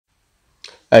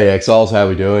Hey Exiles, how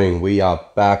we doing? We are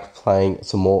back playing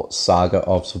some more Saga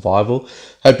of Survival.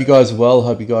 Hope you guys are well.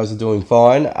 Hope you guys are doing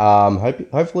fine.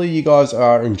 Hopefully you guys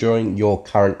are enjoying your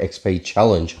current XP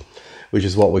challenge, which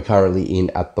is what we're currently in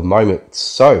at the moment.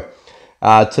 So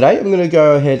today I'm going to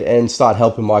go ahead and start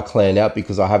helping my clan out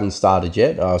because I haven't started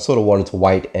yet. I sort of wanted to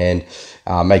wait and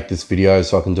make this video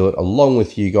so I can do it along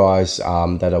with you guys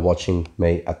that are watching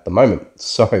me at the moment.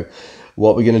 So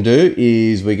what we're going to do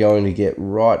is we're going to get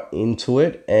right into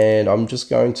it, and I'm just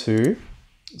going to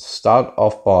start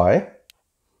off by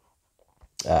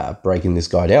breaking this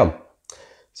guy down.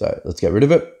 So let's get rid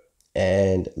of it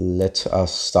and let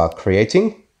us start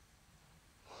creating.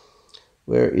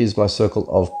 Where is my circle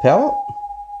of power?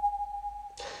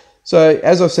 So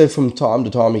as I've said from time to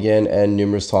time again and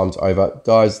numerous times over,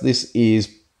 guys, this is,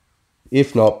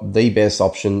 if not the best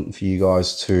option for you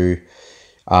guys to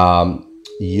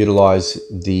utilize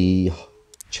the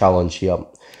challenge here.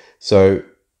 So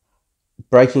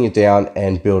breaking it down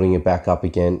and building it back up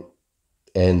again,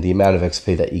 and the amount of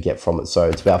XP that you get from it. So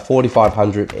it's about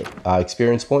 4,500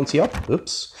 experience points here.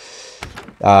 Oops.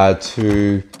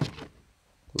 To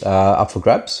up for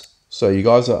grabs. So you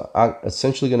guys are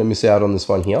essentially going to miss out on this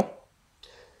one here.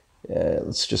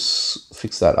 Let's just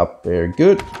fix that up. Very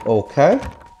good. Okay.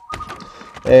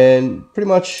 And pretty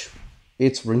much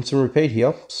it's rinse and repeat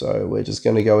here. So we're just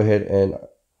going to go ahead and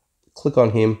click on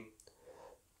him,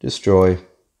 destroy,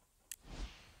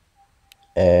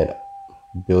 and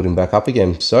build him back up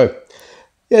again. So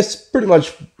yes, pretty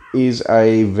much is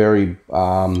a very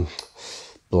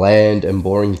bland and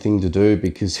boring thing to do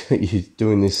because you're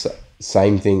doing this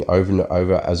same thing over and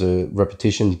over as a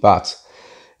repetition, but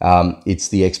it's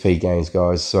the XP gains,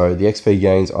 guys. So the XP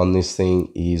gains on this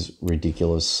thing is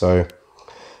ridiculous. So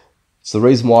it's the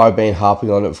reason why I've been harping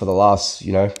on it for the last,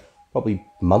 probably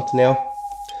month now,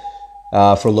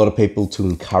 for a lot of people to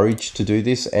encourage to do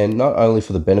this, and not only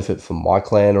for the benefit for my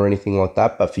clan or anything like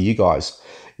that, but for you guys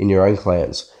in your own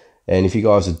clans. And if you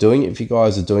guys are doing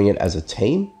it, as a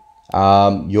team,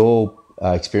 your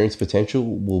experience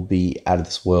potential will be out of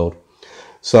this world.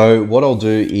 So what I'll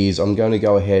do is I'm going to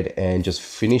go ahead and just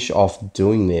finish off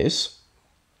doing this,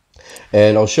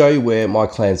 and I'll show you where my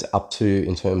clan's up to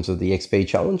in terms of the XP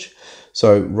challenge.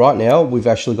 So right now we've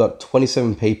actually got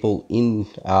 27 people in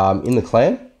the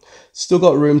clan. Still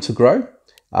got room to grow.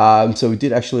 So we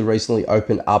did actually recently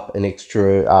open up an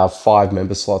extra 5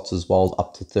 member slots as well,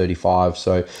 up to 35.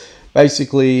 So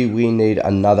basically we need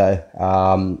another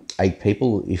 8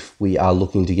 people if we are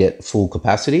looking to get full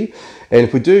capacity. And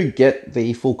if we do get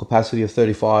the full capacity of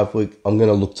 35, I'm going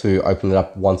to look to open it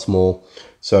up once more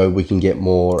so we can get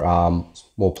more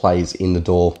players in the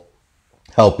door,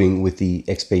 helping with the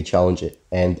XP challenge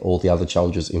and all the other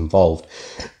challenges involved.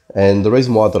 And the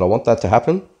reason why that I want that to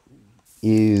happen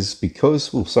is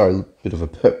because, oh, sorry, a bit of a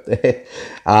burp there,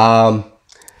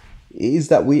 is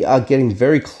that we are getting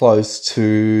very close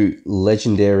to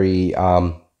legendary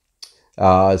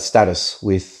status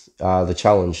with the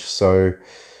challenge. So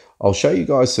I'll show you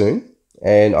guys soon,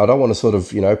 and I don't want to sort of,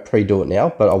 pre-do it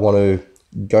now, but I want to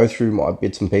go through my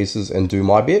bits and pieces and do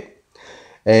my bit.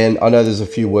 And I know there's a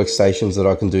few workstations that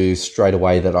I can do straight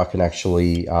away that I can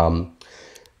actually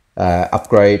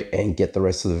upgrade and get the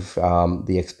rest of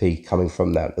the XP coming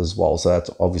from that as well. So that's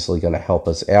obviously going to help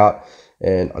us out.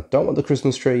 And I don't want the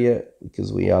Christmas tree yet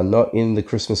because we are not in the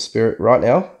Christmas spirit right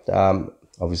now.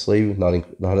 Obviously not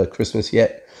at Christmas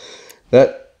yet,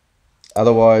 but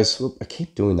otherwise, I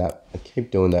keep doing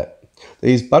that.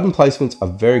 These button placements are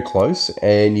very close,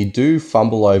 and you do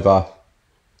fumble over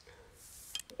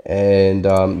and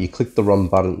you click the wrong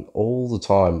button all the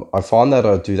time. I find that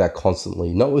I do that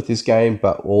constantly, not with this game,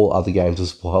 but all other games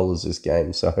as well as this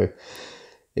game. So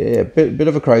yeah, bit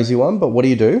of a crazy one, but what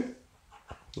do?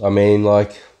 I mean,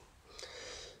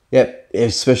 yeah,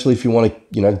 especially if you want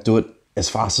to, do it as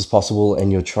fast as possible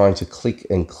and you're trying to click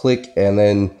and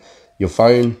then your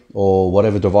phone or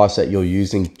whatever device that you're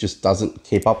using just doesn't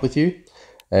keep up with you.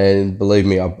 And believe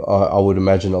me, I would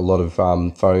imagine a lot of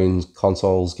phones,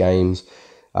 consoles, games,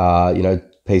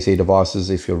 PC devices,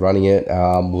 if you're running it,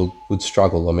 would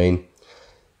struggle. I mean,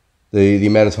 the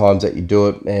amount of times that you do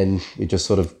it and it just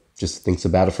sort of just thinks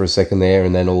about it for a second there,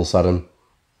 and then all of a sudden,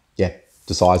 yeah,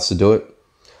 decides to do it.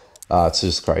 It's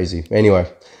just crazy.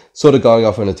 Anyway, sort of going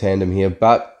off on a tandem here,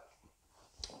 but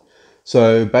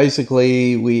so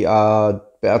basically we are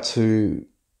about to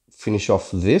finish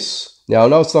off this. Now I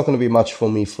know it's not going to be much for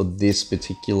me for this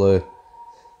particular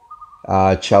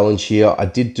challenge here. I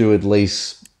did do at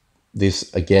least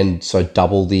this again, so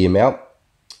double the amount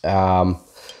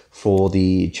for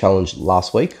the challenge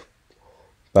last week.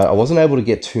 but I wasn't able to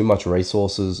get too much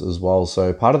resources as well.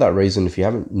 So part of that reason, if you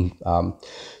haven't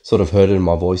sort of heard it in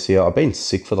my voice here, I've been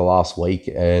sick for the last week,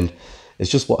 and it's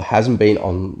just what hasn't been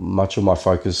on much of my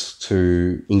focus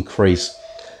to increase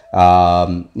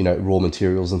you know, raw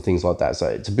materials and things like that. So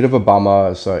it's a bit of a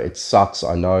bummer. So it sucks,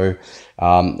 I know,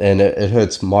 and it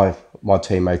hurts my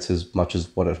teammates as much as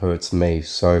what it hurts me.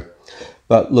 So,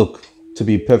 but look, to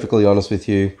be perfectly honest with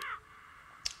you,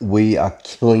 we are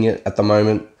killing it at the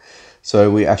moment.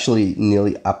 So we're actually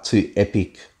nearly up to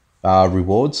epic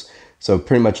rewards. So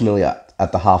pretty much nearly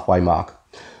at the halfway mark.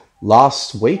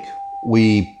 Last week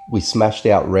we smashed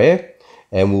out rare,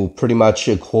 and we're pretty much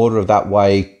a quarter of that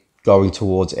way going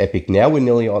towards epic. Now we're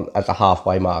nearly at the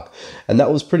halfway mark, and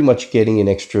that was pretty much getting an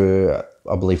extra,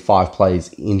 I believe, 5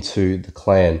 players into the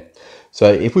clan.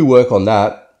 So if we work on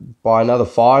that by another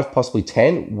 5, possibly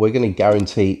 10, we're going to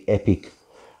guarantee epic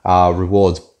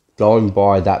rewards going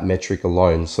by that metric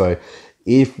alone. So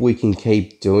if we can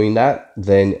keep doing that,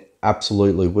 then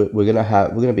absolutely we're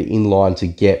gonna be in line to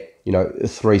get, you know,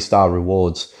 3-star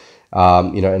rewards,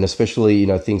 you know, and especially, you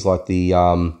know, things like the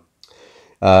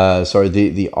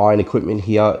the iron equipment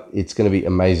here. It's going to be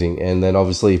amazing. And then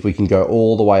obviously if we can go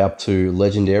all the way up to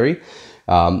legendary,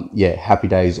 yeah, happy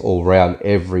days all around.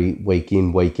 Every week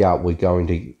in, week out, we're going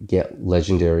to get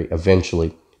legendary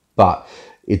eventually, but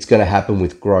it's going to happen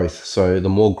with growth. So the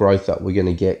more growth that we're going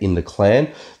to get in the clan,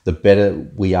 the better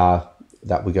we are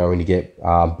that we're going to get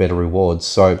better rewards.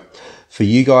 So for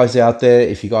you guys out there,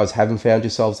 if you guys haven't found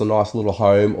yourselves a nice little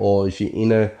home, or if you're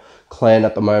in a clan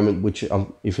at the moment, which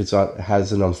if it's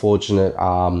has an unfortunate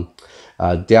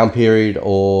down period,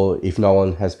 or if no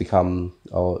one has become,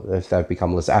 or if they've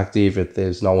become less active, if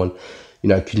there's no one, you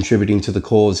know, contributing to the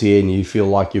cause here, and you feel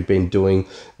like you've been doing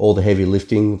all the heavy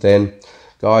lifting, then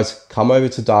guys, come over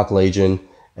to Dark Legion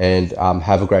and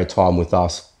have a great time with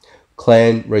us.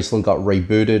 Clan recently got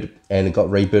rebooted, and it got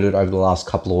rebooted over the last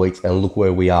couple of weeks, and look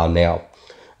where we are now.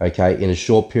 Okay, in a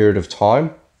short period of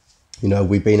time, you know,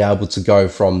 we've been able to go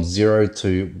from 0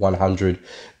 to 100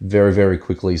 very, very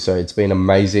quickly. So it's been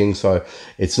amazing. So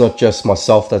it's not just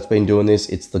myself that's been doing this,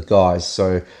 it's the guys.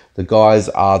 So the guys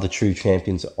are the true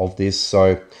champions of this.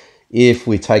 So if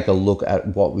we take a look at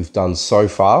what we've done so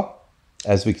far,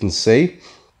 as we can see,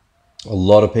 a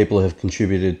lot of people have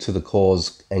contributed to the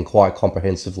cause, and quite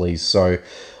comprehensively. So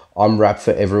I'm wrapped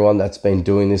for everyone that's been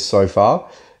doing this so far.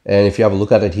 And if you have a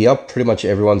look at it here, pretty much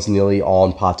everyone's nearly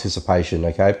on participation,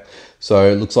 okay?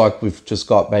 So it looks like we've just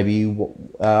got maybe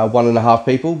 1.5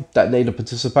 people that need to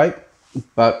participate,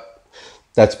 but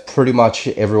that's pretty much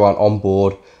everyone on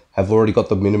board, have already got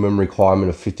the minimum requirement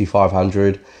of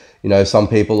 5,500. You know, some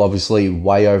people obviously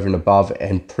way over and above,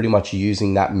 and pretty much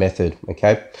using that method,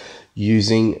 okay?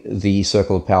 Using the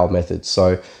circle of power method.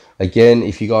 So again,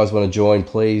 if you guys want to join,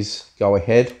 please go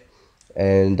ahead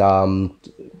and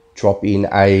drop in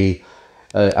a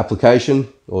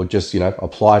application, or just, you know,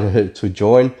 apply to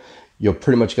join. You're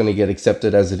pretty much going to get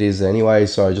accepted as it is anyway.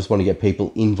 So I just want to get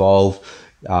people involved,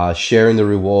 sharing the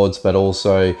rewards, but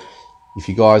also if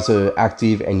you guys are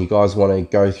active and you guys want to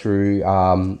go through,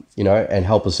 you know, and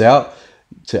help us out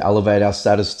to elevate our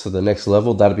status to the next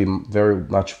level, that'd be very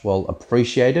much well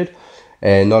appreciated.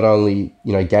 And not only,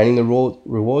 you know, gaining the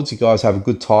rewards, you guys have a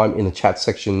good time in the chat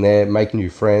section there, making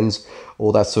new friends,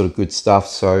 all that sort of good stuff.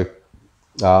 So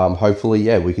hopefully,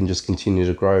 yeah, we can just continue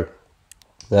to grow.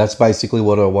 That's basically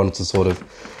what I wanted to sort of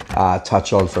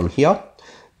touch on from here.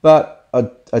 But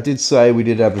I did say we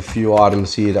did have a few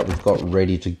items here that we've got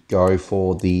ready to go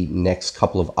for the next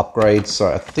couple of upgrades.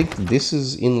 So I think this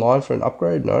is in line for an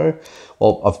upgrade. No,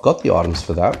 well, I've got the items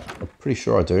for that. I'm pretty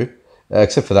sure I do,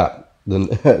 except for that.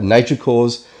 The nature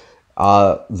cores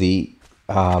are the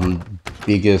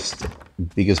biggest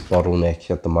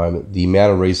bottleneck at the moment. The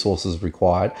amount of resources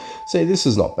required. See, this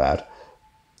is not bad.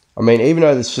 I mean, even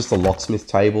though it's just a locksmith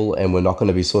table, and we're not going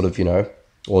to be sort of, you know,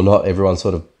 or not everyone's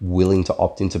sort of willing to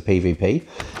opt into PvP,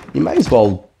 you may as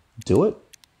well do it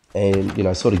and, you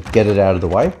know, sort of get it out of the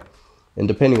way. And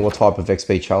depending on what type of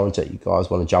XP challenge that you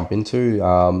guys want to jump into,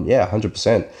 yeah,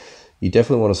 100%. You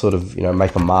definitely want to sort of, you know,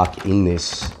 make a mark in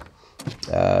this.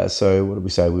 So what did we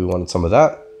say? We wanted some of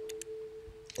that.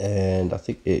 And I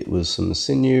think it was some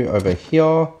sinew over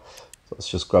here. So let's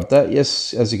just grab that.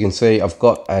 Yes, as you can see, I've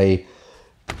got a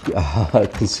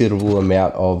considerable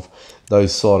amount of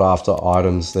those sought after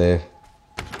items there.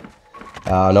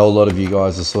 I know a lot of you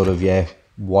guys are sort of, yeah,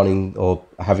 wanting or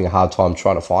having a hard time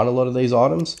trying to find a lot of these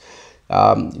items.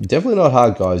 Definitely not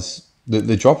hard, guys.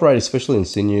 The drop rate, especially in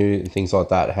sinew and things like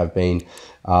that, have been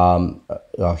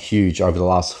huge over the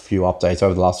last few updates,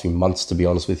 over the last few months, to be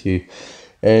honest with you.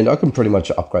 And I can pretty much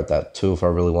upgrade that too if I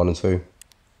really wanted to.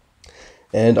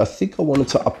 And I think I wanted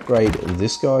to upgrade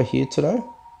this guy here today,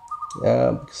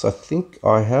 because I think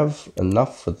I have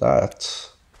enough for that.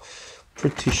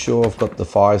 Pretty sure I've got the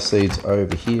fire seeds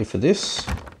over here for this,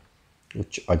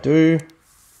 which I do.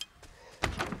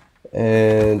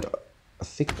 And I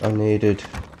think I needed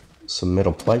some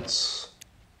metal plates.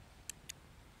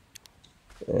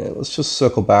 And let's just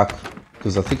circle back,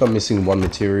 because I think I'm missing one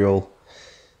material.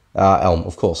 Elm,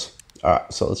 of course.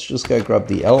 Alright, so let's just go grab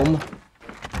the elm.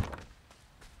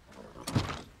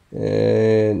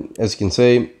 And as you can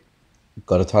see,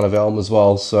 got a ton of elm as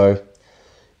well, so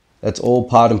that's all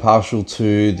part and parcel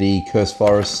to the cursed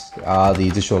forest, the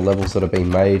additional levels that have been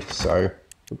made. So,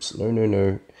 oops, no.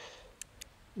 There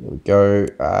we go.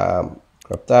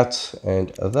 Grab that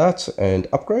and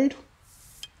upgrade.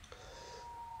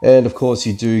 And of course,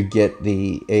 you do get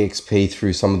the EXP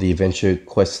through some of the adventure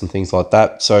quests and things like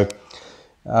that. So,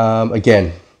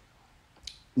 again,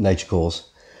 nature cores.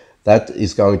 That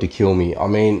is going to kill me. I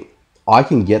mean, I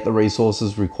can get the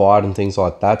resources required and things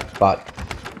like that, but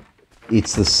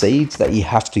it's the seeds that you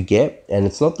have to get, and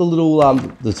it's not the little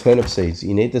the turnip seeds.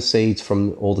 You need the seeds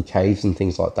from all the caves and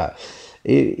things like that.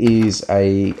 It is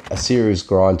a serious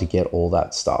grind to get all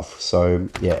that stuff. So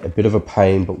yeah, a bit of a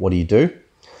pain, but what do you do?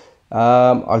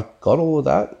 I've got all of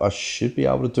that. I should be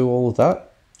able to do all of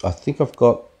that. I think I've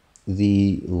got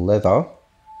the leather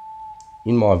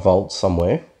in my vault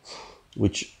somewhere,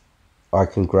 which I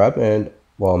can grab, and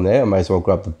while I'm there, I may as well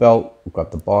grab the belt,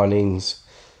 grab the bindings,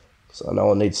 so I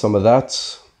know I need some of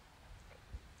that.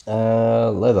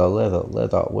 Leather,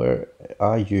 where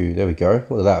are you? There we go.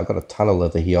 Look at that, I've got a ton of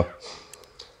leather here.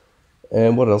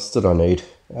 And what else did I need?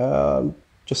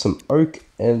 Just some oak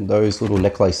and those little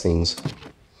necklace things.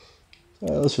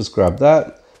 Let's just grab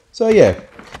that. So yeah,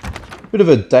 bit of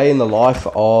a day in the life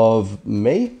of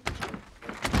me,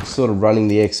 sort of running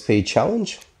the XP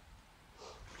challenge.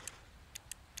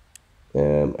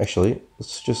 Actually,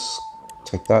 let's just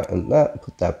take that and that,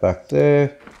 put that back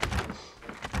there.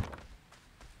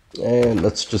 And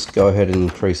let's just go ahead and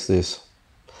increase this.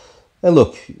 And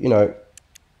look, you know,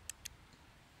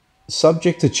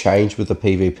 subject to change with the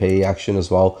PvP action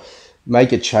as well. May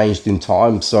get changed in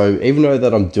time. So even though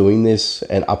that I'm doing this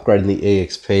and upgrading the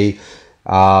EXP,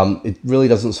 it really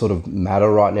doesn't sort of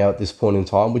matter right now at this point in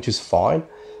time, which is fine.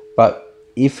 But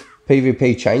if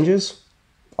PvP changes,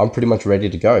 I'm pretty much ready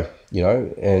to go, you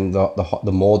know, and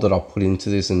the more that I put into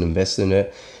this and invest in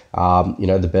it, you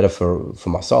know, the better for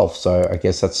myself. So I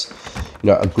guess that's,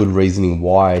 you know, a good reasoning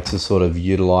why to sort of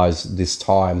utilize this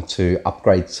time to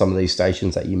upgrade some of these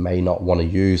stations that you may not want to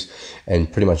use,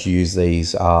 and pretty much use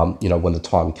these, you know, when the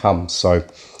time comes. So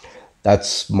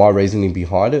that's my reasoning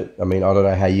behind it. I mean, I don't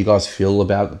know how you guys feel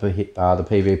about the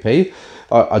PvP.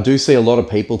 I do see a lot of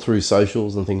people through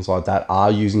socials and things like that are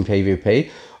using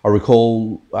PvP. I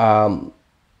recall, I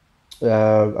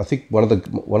think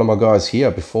one of my guys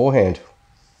here beforehand.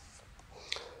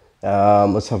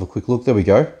 Let's have a quick look. There we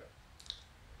go.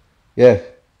 Yeah,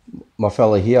 my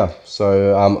fella here.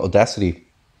 So Audacity,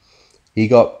 he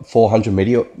got 400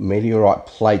 meteorite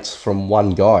plates from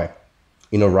one guy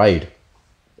in a raid.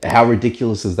 How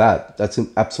ridiculous is that? That's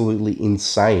absolutely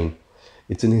insane.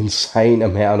 It's an insane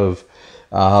amount of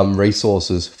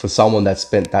resources for someone that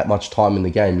spent that much time in the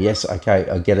game. Yes, okay,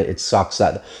 I get it. It sucks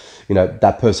that, you know,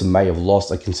 that person may have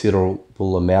lost a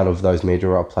considerable amount of those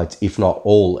meteorite plates, if not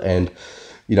all, and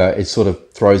you know, it sort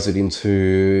of throws it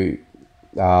into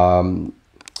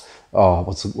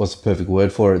what's the perfect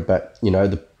word for it? But you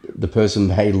know, the person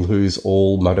may lose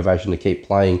all motivation to keep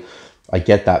playing. I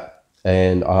get that,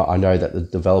 and I know that the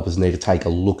developers need to take a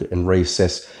look and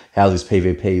reassess how this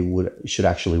PvP should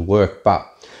actually work. But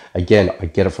again, I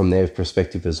get it from their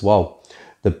perspective as well.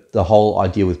 The whole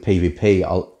idea with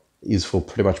PvP is for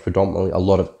pretty much predominantly a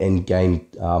lot of end game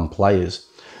players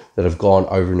that have gone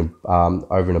over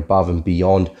and above and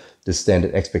beyond the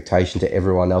standard expectation to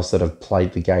everyone else that have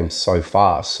played the game so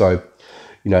far. So,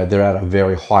 you know, they're at a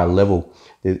very high level.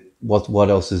 What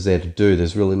else is there to do?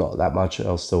 There's really not that much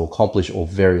else to accomplish, or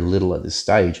very little at this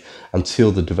stage,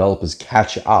 until the developers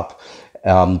catch up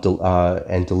and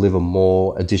deliver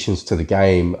more additions to the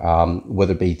game,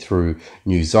 whether it be through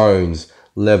new zones,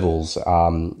 levels,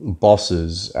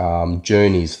 bosses,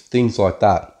 journeys, things like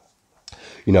that.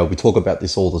 You know, we talk about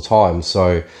this all the time.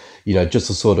 So, you know, just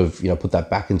to sort of, you know, put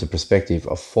that back into perspective,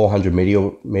 of 400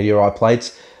 meteorite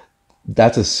plates,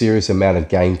 that's a serious amount of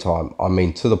game time. I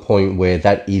mean, to the point where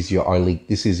this is your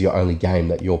only game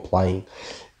that you're playing,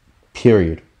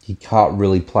 period. You can't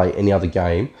really play any other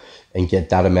game and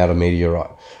get that amount of meteorite.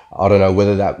 I don't know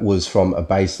whether that was from a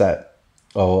base that,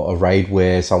 or a raid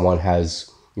where someone has,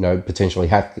 you know, potentially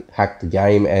hacked the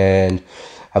game and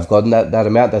have gotten that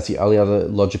amount. That's the only other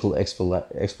logical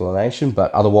explanation.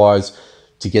 But otherwise,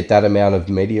 to get that amount of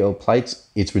meteor plates,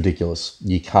 it's ridiculous.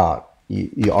 You can't.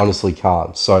 You honestly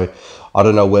can't. So I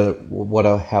don't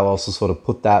know how else to sort of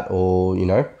put that, or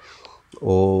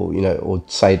or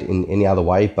say it in any other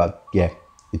way. But yeah,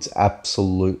 it's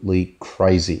absolutely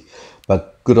crazy.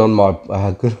 But good on my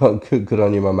good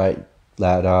on you, my mate.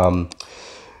 That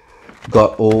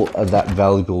got all of that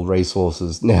valuable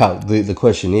resources. Now the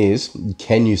question is,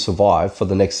 can you survive for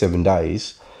the next 7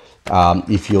 days?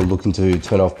 If you're looking to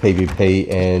turn off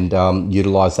PvP and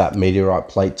utilize that meteorite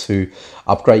plate to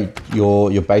upgrade your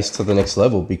base to the next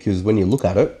level, because when you look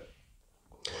at it,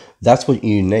 that's what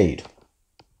you need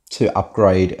to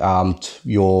upgrade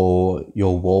your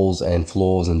walls and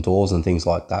floors and doors and things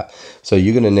like that. So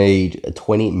you're going to need a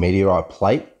 20 meteorite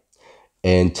plate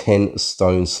and 10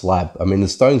 stone slab. I mean, the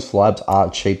stone slabs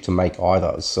aren't cheap to make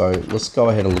either. So let's go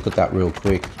ahead and look at that real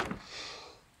quick.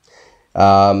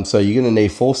 So you're going to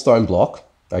need 4 stone block.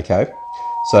 Okay,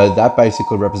 so that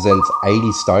basically represents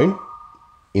 80 stone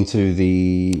into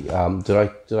the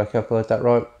did I calculate that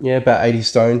right? Yeah, about 80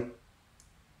 stone.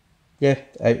 Yeah,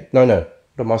 no,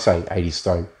 what am I saying? 80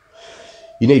 stone.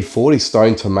 You need 40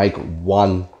 stone to make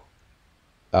one.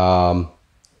 Oh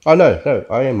no,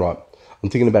 I am right. I'm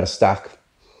thinking about a stack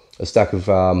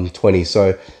of 20.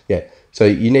 So yeah, so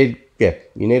you need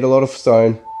a lot of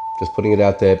stone. Just putting it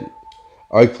out there.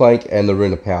 Oak plank and the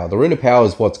rune of power. The rune of power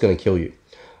is what's going to kill you.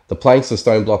 The planks, the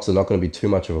stone blocks are not going to be too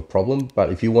much of a problem,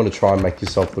 but if you want to try and make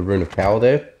yourself the rune of power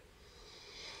there,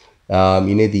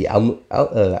 you need the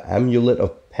amulet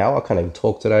of power. I can't even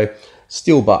talk today.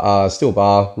 Steel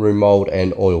bar, rune mold,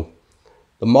 and oil.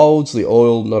 The molds, the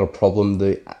oil, not a problem.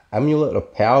 The amulet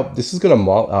of power, this is going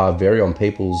to vary on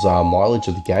people's mileage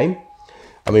of the game.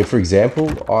 I mean, for example,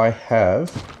 I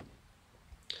have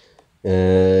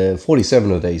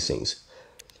 47 of these things.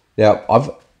 Now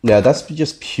that's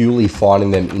just purely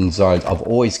finding them in zones. I've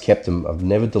always kept them. I've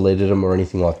never deleted them or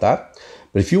anything like that.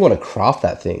 But if you want to craft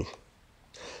that thing,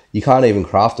 you can't even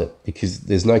craft it because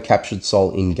there's no captured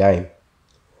soul in game.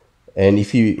 And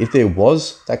if there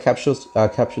was that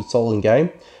captured soul in game,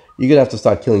 you're gonna have to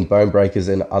start killing bone breakers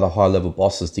and other high level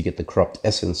bosses to get the corrupt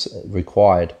essence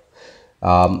required.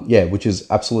 Yeah, which is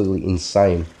absolutely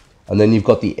insane. And then you've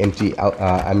got the empty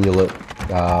amulet.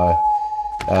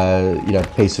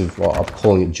 Piece of, well, I'm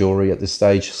calling it jewelry at this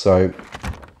stage. So,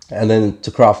 and then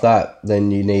to craft that,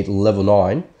 then you need level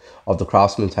 9 of the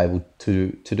craftsman table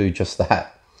to do just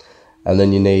that. And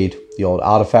then you need the old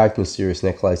artifact, mysterious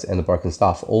necklace, and the broken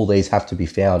staff. All these have to be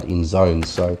found in zones.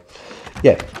 So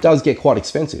yeah, it does get quite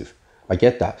expensive. I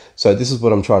get that. So this is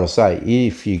what I'm trying to say.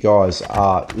 If you guys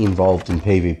are involved in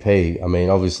PvP, I mean,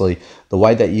 obviously the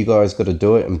way that you guys got to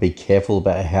do it, and be careful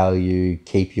about how you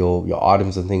keep your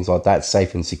items and things like that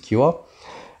safe and secure.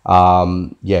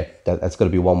 Yeah, that's got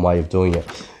to be one way of doing it.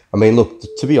 I mean, look,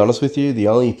 to be honest with you, the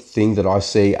only thing that I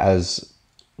see as,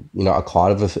 a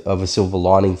kind of a silver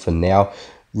lining for now,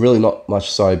 really not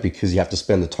much so, because you have to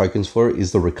spend the tokens for it,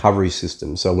 is the recovery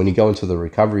system. So when you go into the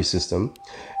recovery system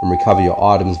and recover your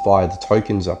items via the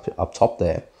tokens up top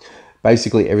there,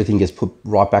 basically everything gets put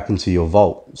right back into your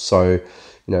vault. So,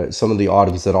 some of the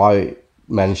items that I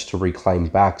managed to reclaim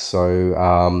back.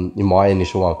 So in my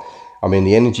initial one, I mean,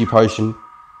 the energy potion,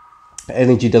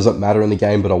 energy doesn't matter in the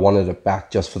game, but I wanted it back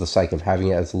just for the sake of having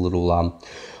it as a little,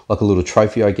 like a little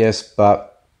trophy, I guess. But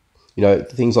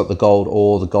things like the gold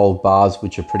ore, the gold bars,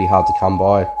 which are pretty hard to come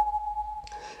by.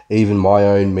 Even my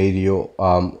own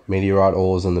meteorite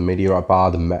ores and the meteorite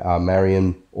bar, the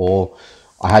Marian ore,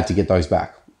 I had to get those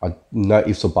back. No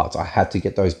ifs or buts. I had to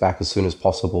get those back as soon as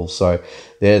possible. So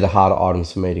they're the harder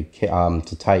items for me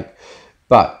to take.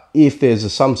 But if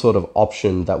there's some sort of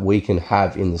option that we can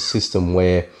have in the system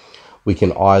where we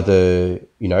can either,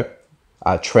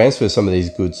 transfer some of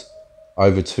these goods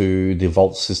over to the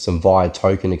vault system via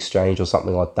token exchange or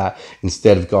something like that,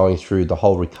 instead of going through the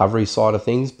whole recovery side of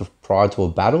things prior to a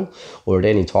battle or at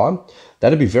any time,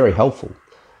 that'd be very helpful.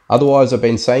 Otherwise, I've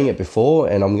been saying it before,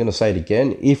 and I'm going to say it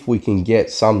again, if we can get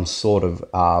some sort of,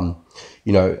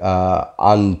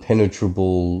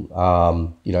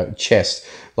 unpenetrable, chest,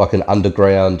 like an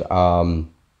underground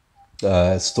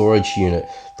storage unit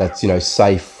that's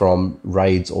safe from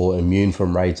raids or immune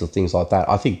from raids or things like that,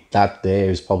 I think that there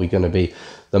is probably going to be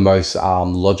the most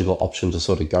logical option to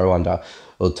sort of go under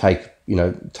or take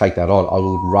that on. I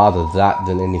would rather that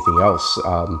than anything else,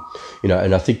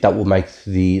 and I think that will make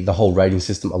the whole rating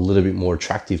system a little bit more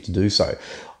attractive to do so.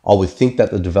 I would think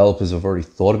that the developers have already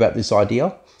thought about this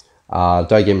idea.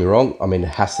 Don't get me wrong, I mean, it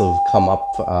has to have come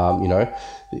up,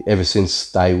 ever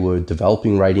since they were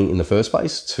developing rating in the first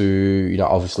place to,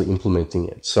 obviously implementing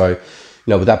it. So,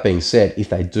 with that being said, if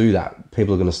they do that,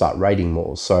 people are going to start raiding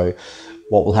more. So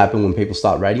what will happen when people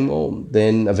start raiding more?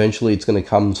 Then eventually it's going to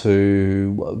come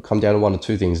down to one or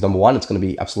two things. Number one, it's going to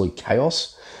be absolute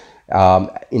chaos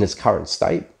in its current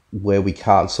state, where we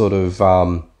can't sort of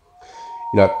log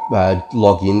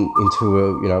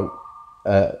into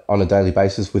on a daily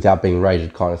basis without being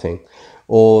raided, kind of thing.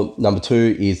 Or number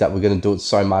two is that we're going to do it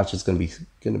so much it's going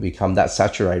to become that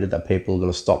saturated that people are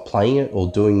going to stop playing it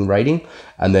or doing raiding,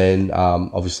 and then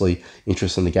obviously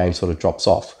interest in the game sort of drops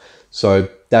off. So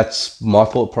that's my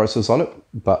thought process on it,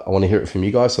 but I want to hear it from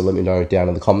you guys. So let me know down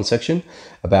in the comment section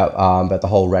about the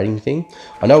whole rating thing.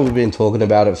 I know we've been talking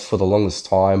about it for the longest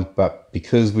time, but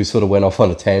because we sort of went off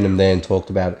on a tandem there and talked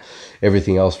about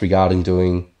everything else regarding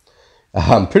doing,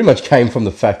 pretty much came from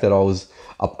the fact that I was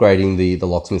upgrading the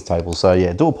locksmith table. So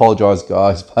yeah, do apologize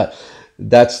guys, but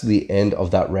that's the end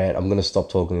of that rant. I'm going to stop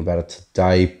talking about it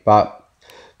today. But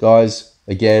guys,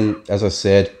 again, as I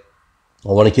said, I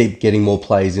want to keep getting more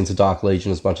players into Dark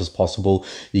Legion as much as possible.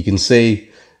 You can see,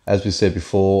 as we said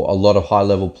before, a lot of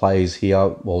high-level players here.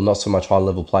 Well, not so much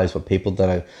high-level players, but people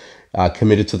that are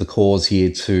committed to the cause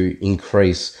here to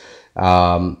increase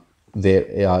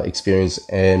their experience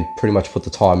and pretty much put the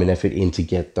time and effort in to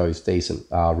get those decent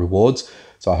rewards.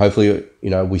 So hopefully,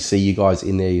 we see you guys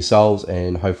in there yourselves,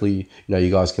 and hopefully,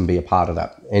 you guys can be a part of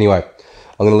that. Anyway,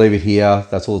 I'm going to leave it here.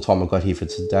 That's all the time I've got here for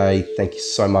today. Thank you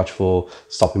so much for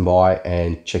stopping by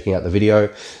and checking out the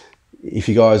video. If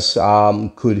you guys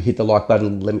could hit the like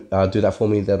button, do that for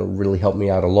me. That'll really help me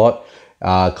out a lot.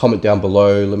 Comment down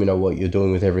below. Let me know what you're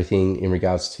doing with everything in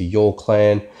regards to your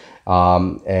clan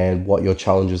and what your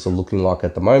challenges are looking like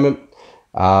at the moment.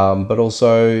 But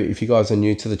also, if you guys are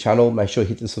new to the channel, make sure you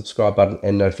hit the subscribe button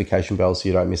and notification bell so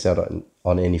you don't miss out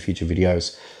on any future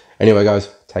videos. Anyway,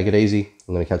 guys, take it easy.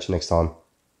 I'm going to catch you next time.